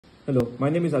Hello, my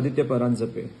name is Aditya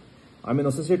Paranjape. I'm an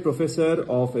associate professor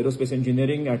of Aerospace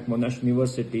Engineering at Monash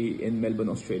University in Melbourne,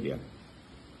 Australia.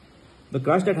 The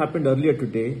crash that happened earlier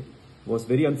today was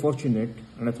very unfortunate,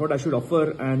 and I thought I should offer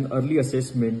an early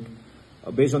assessment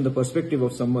based on the perspective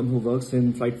of someone who works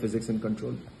in flight physics and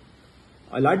control.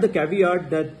 I'll add the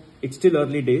caveat that it's still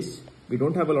early days. We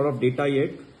don't have a lot of data yet.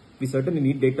 We certainly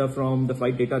need data from the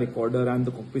flight data recorder and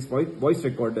the cockpit voice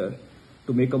recorder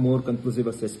to make a more conclusive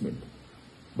assessment.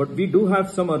 But we do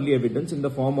have some early evidence in the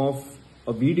form of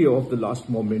a video of the last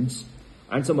moments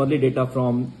and some early data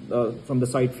from the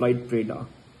site flight radar.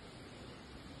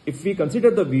 If we consider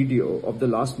the video of the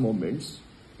last moments,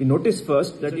 we notice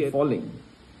first that it's falling,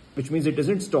 which means it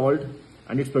isn't stalled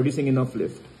and it's producing enough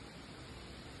lift.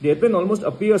 The airplane almost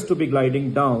appears to be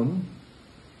gliding down,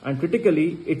 and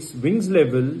critically, its wings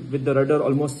level with the rudder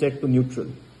almost set to neutral.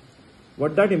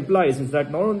 What that implies is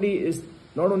that not only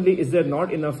is there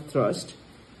not enough thrust,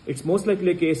 it's most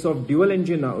likely a case of dual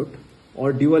engine out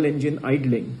or dual engine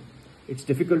idling. It's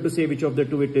difficult to say which of the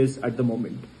two it is at the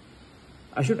moment.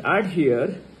 I should add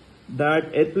here that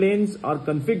airplanes are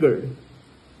configured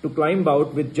to climb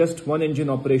out with just one engine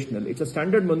operational. It's a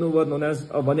standard maneuver known as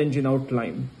a one engine out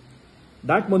climb.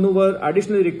 That maneuver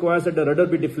additionally requires that the rudder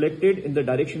be deflected in the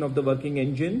direction of the working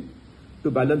engine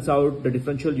to balance out the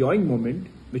differential yawing moment,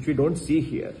 which we don't see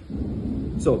here.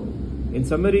 So, in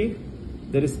summary,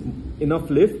 there is enough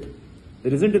lift,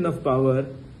 there isn't enough power,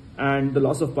 and the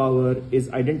loss of power is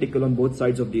identical on both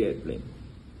sides of the airplane.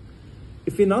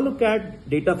 If we now look at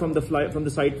data from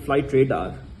the site flight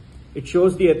radar, it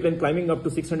shows the airplane climbing up to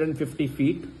 650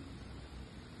 feet.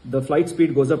 The flight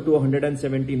speed goes up to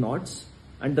 170 knots,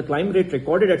 and the climb rate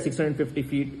recorded at 650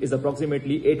 feet is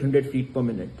approximately 800 feet per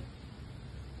minute.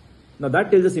 Now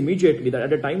that tells us immediately that at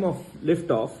the time of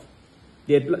liftoff,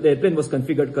 the airplane was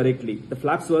configured correctly. The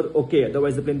flaps were okay,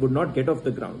 otherwise the plane would not get off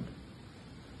the ground.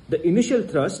 The initial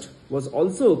thrust was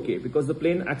also okay because the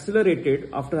plane accelerated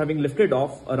after having lifted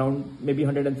off around maybe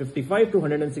 155 to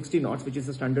 160 knots, which is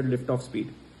the standard liftoff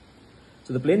speed.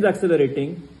 So the plane's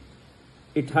accelerating,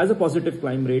 it has a positive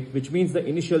climb rate, which means the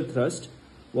initial thrust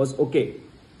was okay.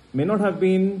 May not have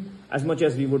been as much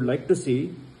as we would like to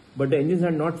see, but the engines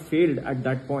had not failed at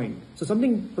that point. So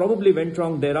something probably went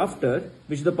wrong thereafter,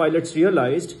 which the pilots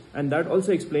realized, and that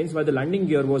also explains why the landing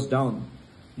gear was down.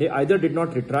 They either did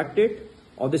not retract it,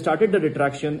 or they started the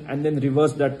retraction and then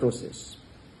reversed that process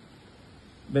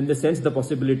when they sensed the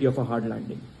possibility of a hard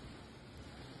landing.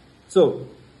 So,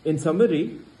 in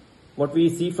summary, what we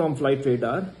see from flight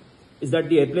radar is that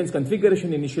the airplane's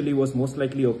configuration initially was most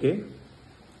likely okay.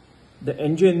 The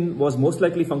engine was most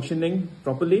likely functioning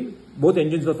properly. Both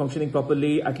engines were functioning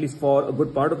properly, at least for a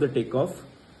good part of the takeoff.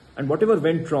 And whatever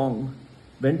went wrong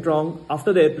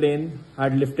after the airplane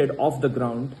had lifted off the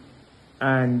ground.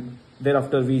 And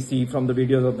thereafter we see from the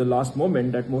videos of the last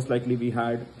moment that most likely we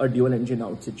had a dual engine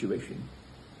out situation.